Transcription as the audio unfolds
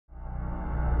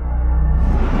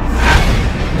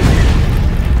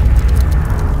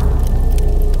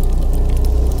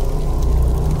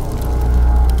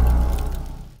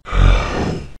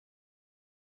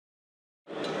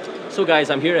So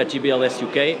guys, I'm here at GBLS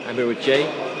UK. I'm here with Jay.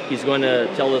 He's going to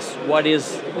tell us what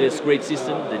is this great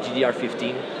system, the GDR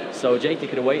 15. So Jay,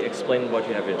 take it away, explain what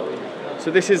you have here. So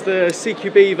this is the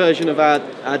CQB version of our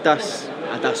DAS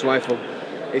rifle.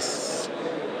 It's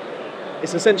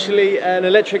essentially an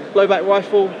electric blowback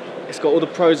rifle. It's got all the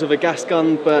pros of a gas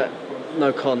gun, but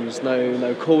no cons,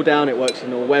 no cool down. It works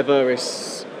in all weather.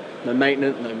 It's no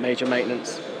maintenance, no major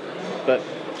maintenance. But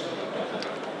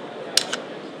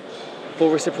full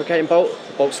reciprocating bolt.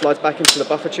 The bolt slides back into the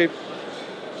buffer tube.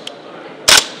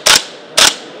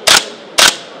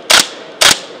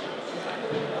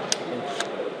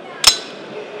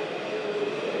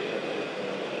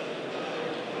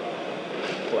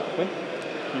 Pull that in.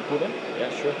 Can you pull them? Yeah,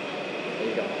 sure. There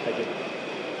you go. Thank you.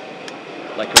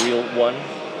 Like a real one,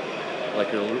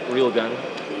 like a real gun.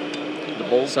 The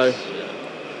bolt. So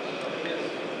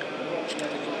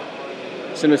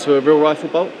similar to a real rifle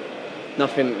bolt.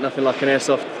 Nothing like an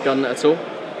airsoft gun at all.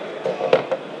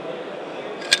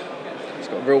 It's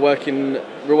got a real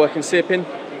working sear pin.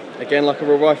 Again, like a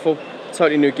real rifle.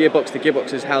 Totally new gearbox. The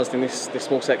gearbox is housed in this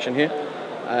small section here.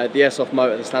 The airsoft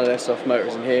motor, the standard airsoft motor,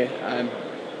 is in here.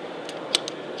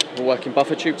 Real working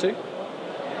buffer tube too.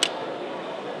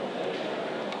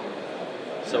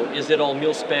 So is it all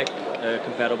mil-spec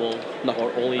compatible? No.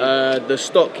 Or only? The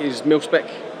stock is mil-spec.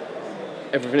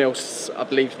 Everything else, I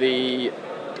believe the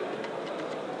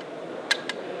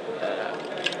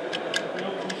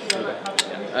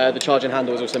charging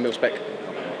handle is also mil-spec.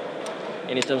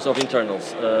 And in terms of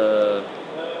internals,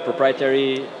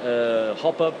 proprietary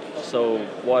hop-up, so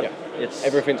what? Yeah. It's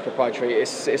Everything's proprietary.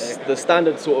 It's the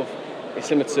standard sort of. It's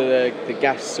similar to the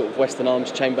gas sort of Western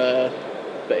Arms chamber,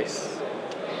 but it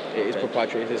is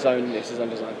proprietary. It's his own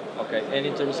design. Okay. And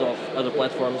in terms of other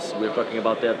platforms, we're talking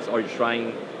about that. Are you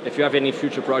trying? If you have any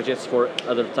future projects for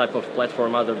other type of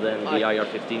platform other than the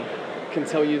IR-15? I can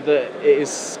tell you that it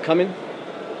is coming,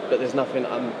 but there's nothing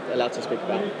I'm allowed to speak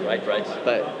about. Right.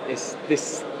 But this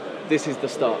is the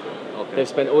start. Okay. They've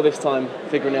spent all this time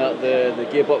figuring out the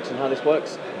gearbox and how this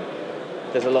works.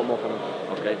 There's a lot more coming.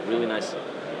 Okay, really nice.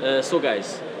 So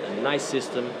guys, a nice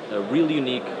system, really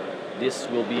unique. This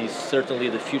will be certainly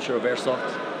the future of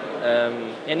airsoft.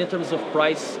 And in terms of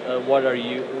price, what are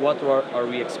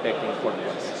we expecting for the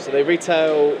price? So they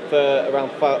retail for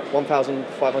around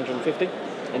 1,550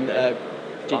 in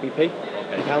GBP,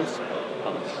 in pounds.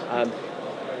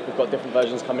 We've got different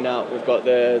versions coming out. We've got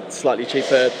the slightly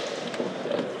cheaper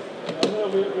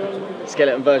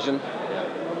skeleton version.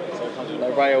 So it comes with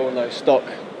no rail, no stock.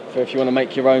 For if you want to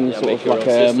make your own sort of like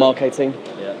a Mark 18.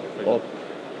 Yeah. Or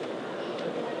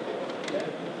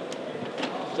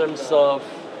in terms of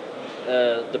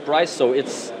the price, so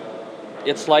it's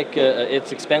like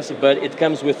it's expensive, but it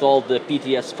comes with all the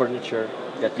PTS furniture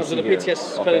that you see here. Comes with the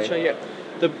PTS furniture, yeah.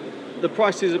 The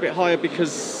price is a bit higher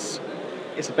because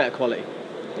it's a better quality.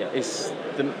 Yeah. It's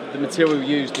the material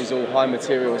used is all high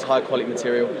material, it's high quality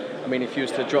material. I mean, if you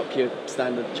was to drop your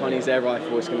standard Chinese air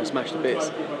rifle, it's going to smash to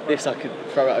bits. This I could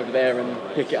throw it over there and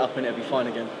pick it up and it'll be fine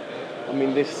again. I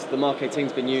mean, the Mark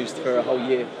 18's been used for a whole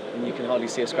year and you can hardly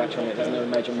see a scratch on it. There's no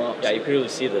major marks. Yeah, you can really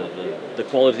see the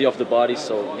quality of the body,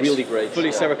 so really great.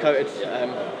 Fully Cerakoted.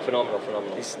 Phenomenal.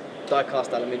 It's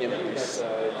die-cast aluminium. It's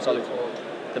solid.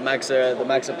 The mags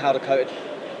are powder coated.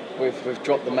 We've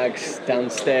dropped the mags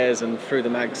downstairs and thrown the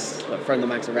mags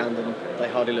around, and they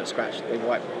hardly look scratched. They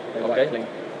wipe clean.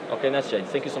 Okay, that's Jay.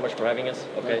 Thank you so much for having us.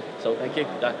 Okay, so thank you.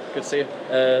 Yeah. Good to see you.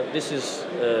 This is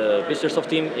BESTA Airsoft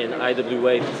team in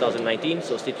IWA 2019.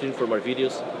 So stay tuned for more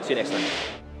videos. See you next time.